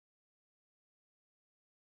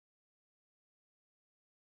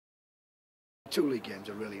two league games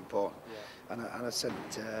are really important. Yeah. And I said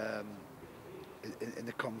in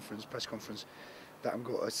the press conference, that I'm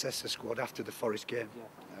going to assess the squad after the Forest game.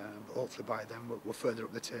 Yeah. But hopefully by then we're further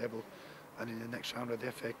up the table and in the next round of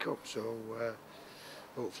the FA Cup. So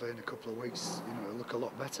hopefully in a couple of weeks, it'll look a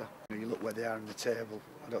lot better. You look where they are in the table.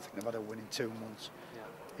 I don't think they've had a win in 2 months.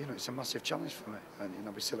 Yeah. It's a massive challenge for me. And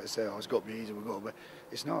it'd be silly to say, it's got to be easy. But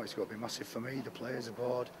it's not. It's got to be massive for me, the players, the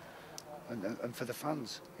board, and for the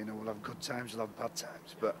fans. We'll have good times, we'll have bad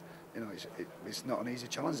times. But it's not an easy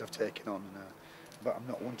challenge I've taken on. But I'm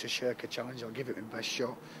not one to shirk a challenge. I'll give it my best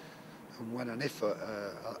shot. And when and if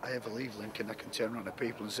I ever leave Lincoln, I can turn around to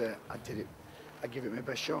people and say, I did it. I give it my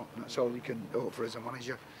best shot. And that's all you can hope for as a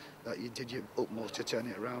manager, that you did your utmost to turn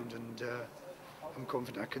it around, and I'm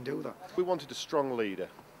confident I can do that. We wanted a strong leader,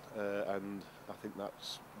 and I think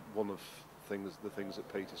that's one of the things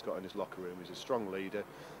that Peter's got in his locker room. He's a strong leader.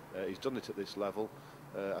 He's done it at this level.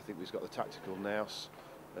 I think he's got the tactical nous.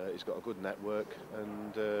 He's got a good network,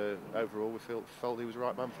 and overall we felt he was the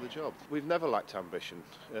right man for the job. We've never lacked ambition.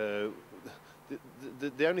 The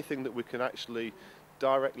only thing that we can actually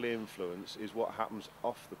directly influence is what happens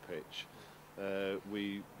off the pitch.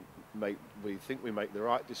 We think we make the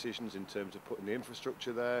right decisions in terms of putting the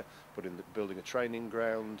infrastructure there, building a training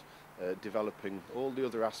ground, developing all the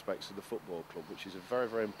other aspects of the football club, which is a very,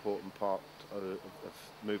 very important part of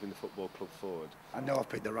moving the football club forward. I know I've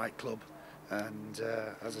picked the right club. And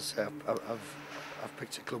as I say, I've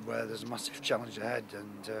picked a club where there's a massive challenge ahead,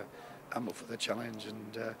 and I'm up for the challenge,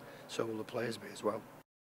 and so will the players be as well.